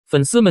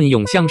粉丝们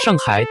涌向上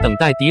海等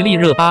待迪丽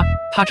热巴，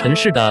她尘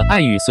世的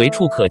爱语随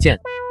处可见。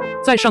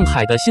在上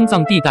海的心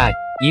脏地带，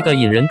一个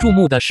引人注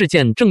目的事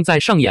件正在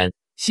上演，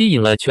吸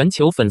引了全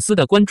球粉丝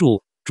的关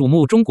注。瞩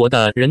目中国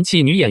的人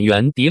气女演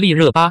员迪丽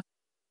热巴，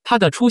她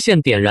的出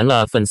现点燃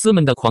了粉丝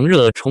们的狂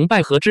热崇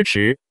拜和支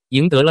持，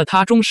赢得了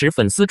她忠实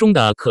粉丝中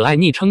的可爱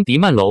昵称迪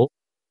曼楼。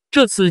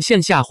这次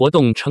线下活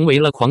动成为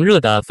了狂热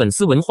的粉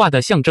丝文化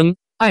的象征，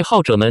爱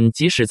好者们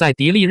即使在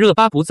迪丽热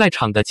巴不在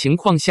场的情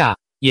况下，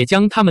也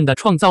将他们的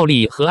创造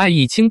力和爱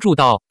意倾注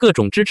到各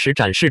种支持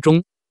展示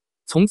中。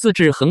从自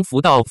制横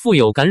幅到富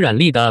有感染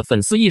力的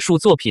粉丝艺术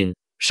作品，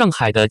上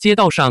海的街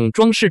道上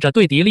装饰着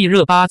对迪丽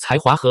热巴才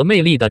华和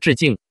魅力的致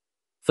敬。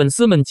粉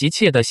丝们急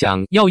切地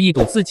想要一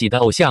睹自己的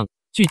偶像，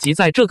聚集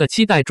在这个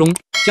期待中，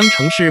将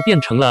城市变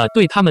成了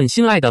对他们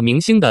心爱的明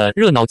星的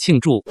热闹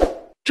庆祝。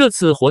这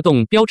次活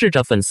动标志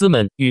着粉丝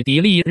们与迪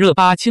丽热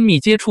巴亲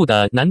密接触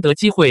的难得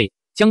机会，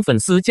将粉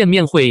丝见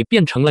面会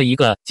变成了一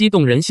个激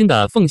动人心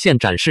的奉献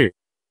展示。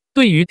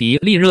对于迪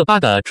丽热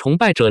巴的崇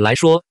拜者来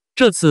说，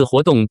这次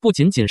活动不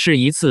仅仅是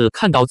一次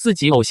看到自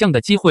己偶像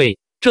的机会，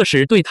这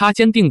是对他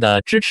坚定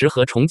的支持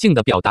和崇敬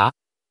的表达。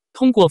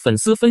通过粉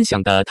丝分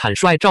享的坦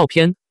率照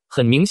片，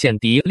很明显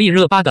迪丽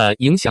热巴的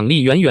影响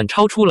力远远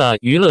超出了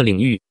娱乐领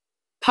域。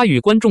她与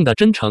观众的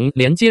真诚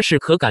连接是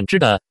可感知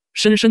的，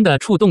深深地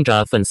触动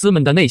着粉丝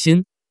们的内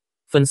心。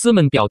粉丝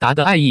们表达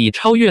的爱意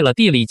超越了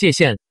地理界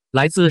限，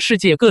来自世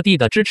界各地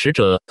的支持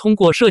者通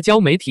过社交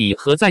媒体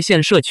和在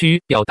线社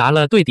区表达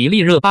了对迪丽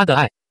热巴的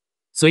爱。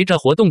随着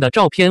活动的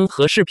照片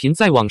和视频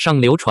在网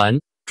上流传，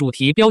主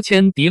题标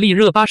签迪丽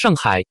热巴上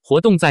海活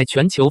动在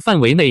全球范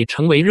围内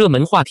成为热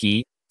门话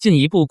题，进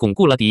一步巩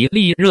固了迪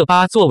丽热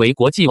巴作为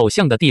国际偶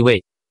像的地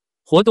位。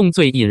活动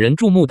最引人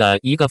注目的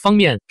一个方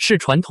面是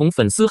传统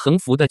粉丝横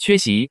幅的缺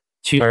席，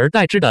取而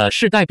代之的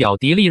是代表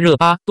迪丽热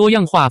巴多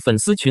样化粉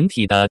丝群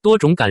体的多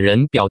种感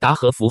人表达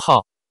和符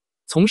号。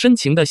从深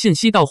情的信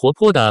息到活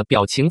泼的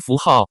表情符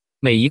号，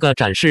每一个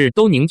展示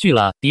都凝聚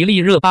了迪丽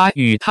热巴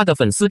与她的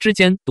粉丝之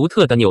间独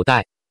特的纽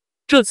带。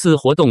这次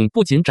活动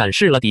不仅展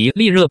示了迪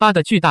丽热巴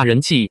的巨大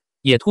人气，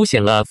也凸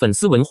显了粉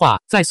丝文化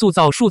在塑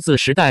造数字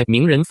时代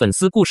名人粉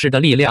丝故事的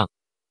力量。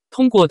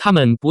通过他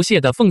们不懈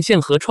的奉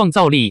献和创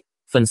造力，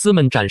粉丝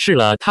们展示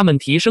了他们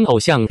提升偶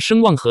像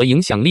声望和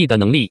影响力的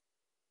能力。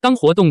当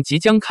活动即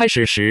将开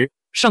始时，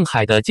上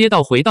海的街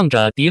道回荡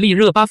着迪丽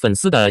热巴粉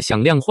丝的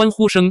响亮欢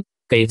呼声，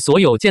给所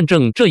有见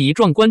证这一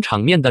壮观场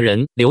面的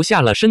人留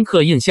下了深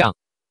刻印象。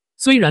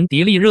虽然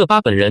迪丽热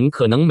巴本人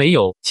可能没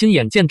有亲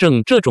眼见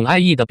证这种爱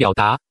意的表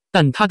达，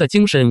但她的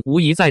精神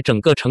无疑在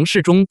整个城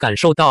市中感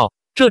受到，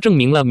这证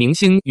明了明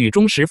星与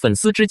忠实粉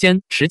丝之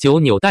间持久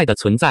纽带的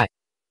存在。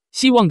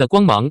希望的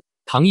光芒，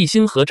唐艺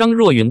昕和张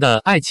若昀的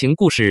爱情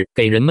故事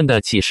给人们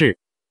的启示。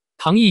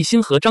唐艺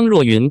昕和张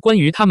若昀关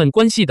于他们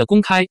关系的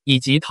公开，以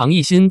及唐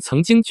艺昕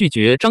曾经拒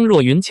绝张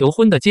若昀求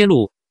婚的揭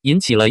露，引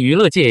起了娱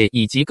乐界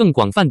以及更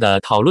广泛的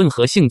讨论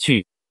和兴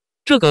趣。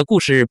这个故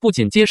事不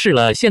仅揭示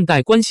了现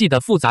代关系的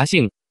复杂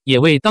性，也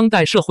为当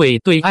代社会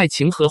对爱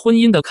情和婚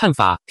姻的看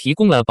法提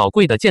供了宝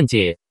贵的见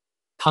解。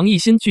唐艺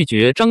昕拒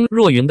绝张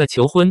若昀的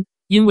求婚，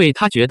因为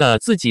她觉得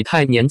自己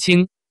太年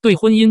轻，对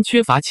婚姻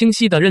缺乏清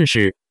晰的认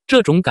识。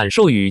这种感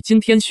受与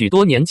今天许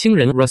多年轻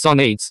人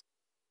resonates。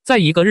在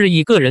一个日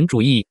益个人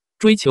主义、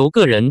追求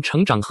个人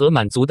成长和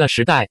满足的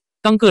时代，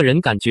当个人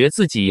感觉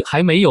自己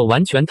还没有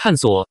完全探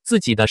索自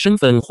己的身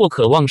份或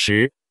渴望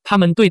时，他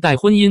们对待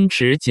婚姻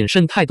持谨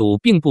慎态度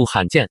并不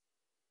罕见。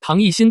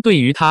唐艺昕对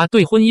于她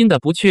对婚姻的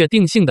不确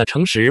定性的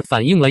诚实，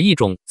反映了一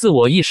种自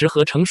我意识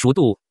和成熟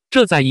度，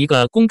这在一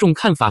个公众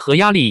看法和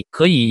压力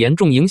可以严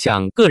重影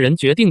响个人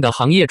决定的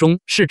行业中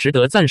是值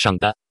得赞赏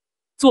的。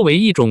作为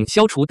一种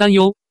消除担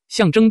忧、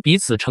象征彼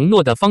此承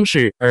诺的方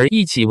式而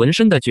一起纹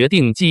身的决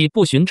定既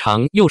不寻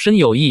常又深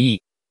有意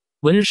义。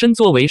纹身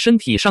作为身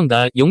体上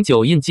的永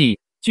久印记，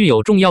具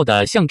有重要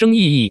的象征意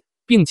义，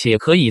并且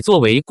可以作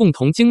为共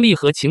同经历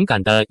和情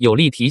感的有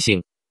力提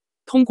醒。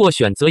通过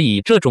选择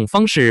以这种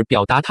方式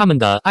表达他们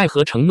的爱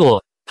和承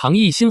诺，唐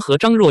艺昕和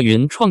张若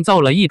昀创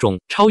造了一种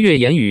超越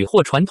言语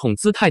或传统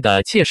姿态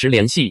的切实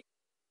联系。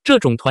这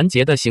种团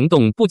结的行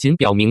动不仅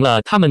表明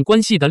了他们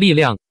关系的力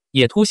量，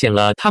也凸显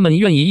了他们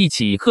愿意一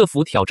起克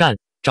服挑战，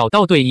找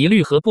到对疑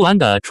虑和不安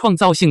的创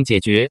造性解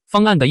决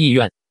方案的意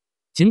愿。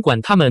尽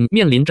管他们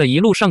面临着一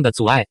路上的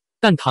阻碍，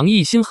但唐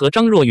艺昕和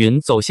张若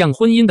昀走向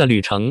婚姻的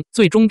旅程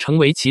最终成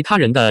为其他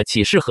人的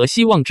启示和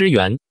希望之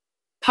源。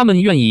他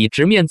们愿意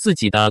直面自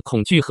己的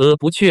恐惧和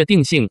不确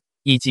定性，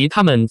以及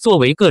他们作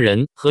为个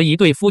人和一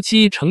对夫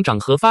妻成长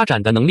和发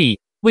展的能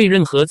力，为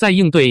任何在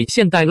应对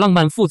现代浪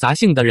漫复杂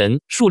性的人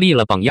树立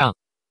了榜样。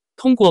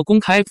通过公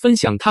开分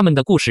享他们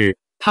的故事，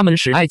他们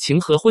使爱情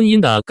和婚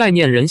姻的概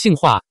念人性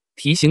化，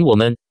提醒我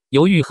们，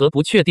犹豫和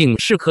不确定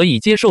是可以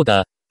接受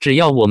的，只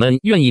要我们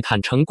愿意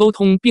坦诚沟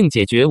通并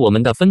解决我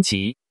们的分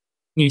歧。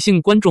女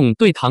性观众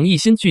对唐艺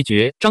昕拒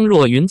绝张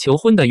若昀求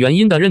婚的原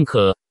因的认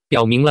可，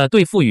表明了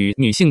对赋予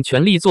女性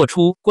权利做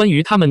出关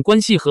于她们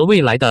关系和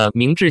未来的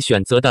明智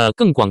选择的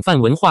更广泛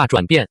文化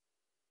转变。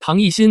唐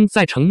艺昕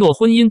在承诺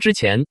婚姻之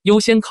前，优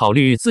先考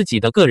虑自己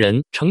的个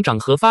人成长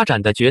和发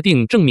展的决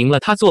定，证明了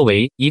她作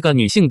为一个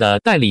女性的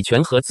代理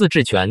权和自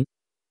治权。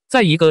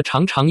在一个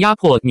常常压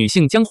迫女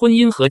性将婚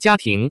姻和家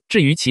庭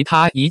置于其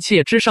他一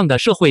切之上的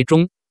社会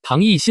中，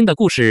唐艺昕的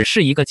故事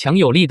是一个强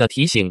有力的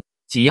提醒，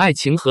即爱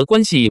情和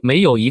关系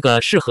没有一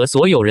个适合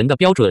所有人的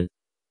标准。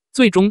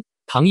最终，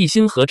唐艺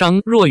昕和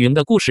张若昀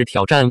的故事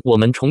挑战我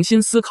们重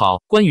新思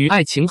考关于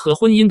爱情和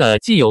婚姻的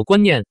既有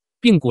观念，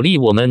并鼓励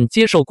我们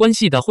接受关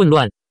系的混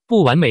乱、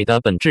不完美的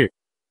本质。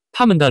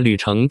他们的旅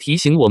程提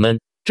醒我们，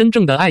真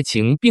正的爱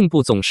情并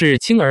不总是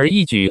轻而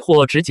易举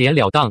或直截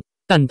了当，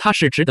但它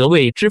是值得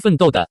为之奋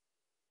斗的。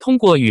通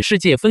过与世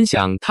界分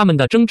享他们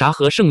的挣扎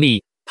和胜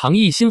利，唐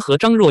艺昕和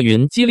张若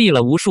昀激励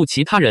了无数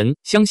其他人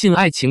相信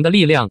爱情的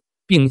力量，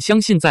并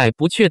相信在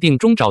不确定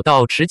中找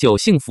到持久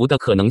幸福的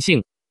可能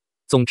性。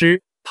总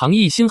之，唐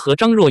艺昕和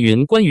张若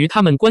昀关于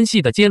他们关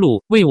系的揭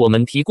露，为我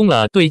们提供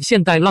了对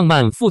现代浪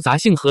漫复杂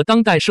性和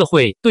当代社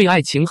会对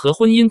爱情和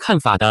婚姻看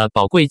法的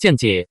宝贵见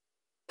解。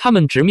他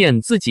们直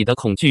面自己的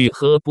恐惧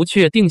和不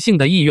确定性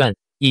的意愿，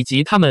以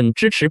及他们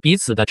支持彼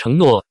此的承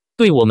诺，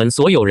对我们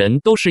所有人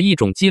都是一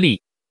种激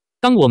励。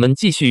当我们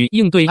继续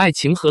应对爱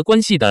情和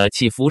关系的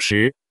起伏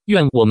时，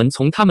愿我们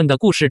从他们的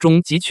故事中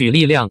汲取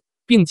力量，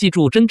并记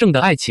住真正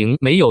的爱情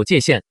没有界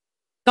限。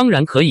当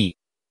然可以。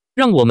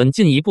让我们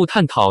进一步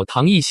探讨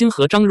唐艺昕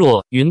和张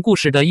若昀故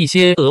事的一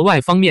些额外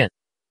方面。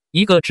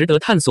一个值得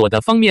探索的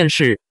方面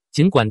是，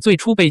尽管最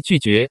初被拒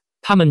绝，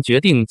他们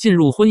决定进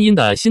入婚姻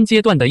的新阶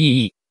段的意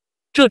义。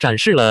这展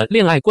示了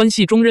恋爱关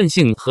系中韧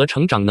性和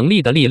成长能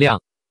力的力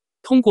量。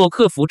通过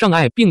克服障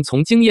碍并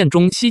从经验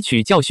中吸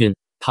取教训，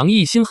唐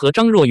艺昕和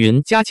张若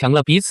昀加强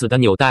了彼此的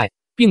纽带，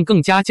并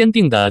更加坚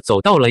定地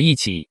走到了一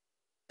起。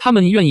他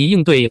们愿意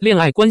应对恋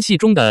爱关系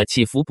中的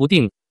起伏不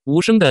定，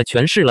无声地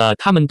诠释了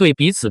他们对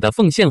彼此的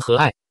奉献和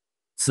爱。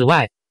此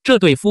外，这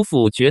对夫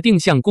妇决定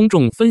向公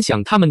众分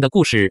享他们的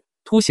故事，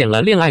凸显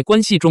了恋爱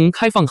关系中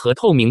开放和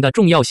透明的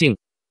重要性。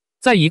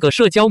在一个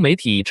社交媒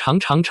体常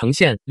常呈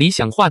现理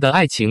想化的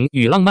爱情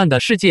与浪漫的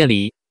世界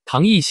里，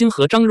唐艺昕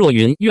和张若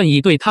昀愿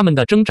意对他们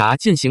的挣扎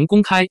进行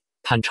公开、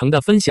坦诚的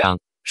分享，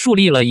树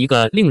立了一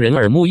个令人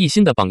耳目一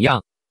新的榜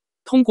样。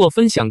通过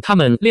分享他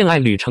们恋爱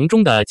旅程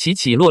中的起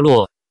起落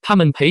落，他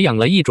们培养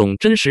了一种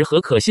真实和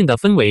可信的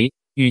氛围，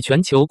与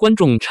全球观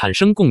众产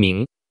生共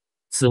鸣。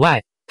此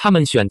外，他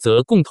们选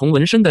择共同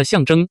纹身的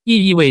象征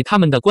意义，为他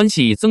们的关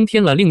系增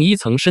添了另一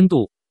层深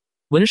度。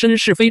纹身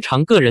是非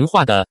常个人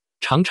化的，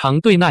常常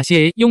对那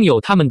些拥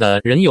有他们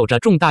的人有着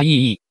重大意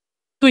义。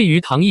对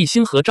于唐艺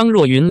昕和张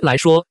若昀来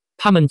说，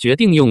他们决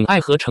定用爱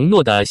和承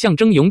诺的象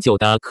征永久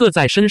地刻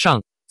在身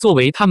上，作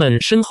为他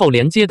们深厚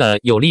连接的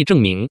有力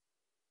证明。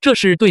这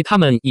是对他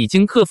们已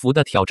经克服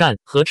的挑战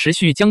和持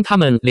续将他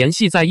们联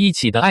系在一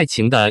起的爱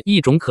情的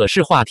一种可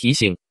视化提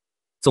醒。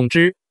总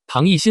之，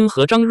唐艺昕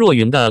和张若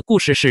昀的故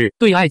事是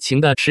对爱情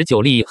的持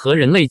久力和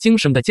人类精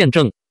神的见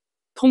证。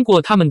通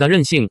过他们的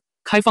韧性、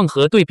开放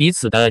和对彼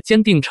此的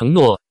坚定承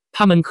诺，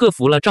他们克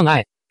服了障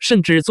碍，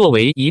甚至作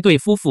为一对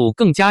夫妇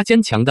更加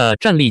坚强地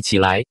站立起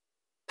来。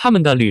他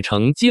们的旅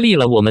程激励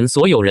了我们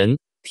所有人，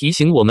提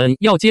醒我们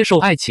要接受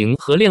爱情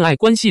和恋爱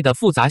关系的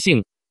复杂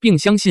性，并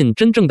相信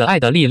真正的爱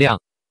的力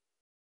量。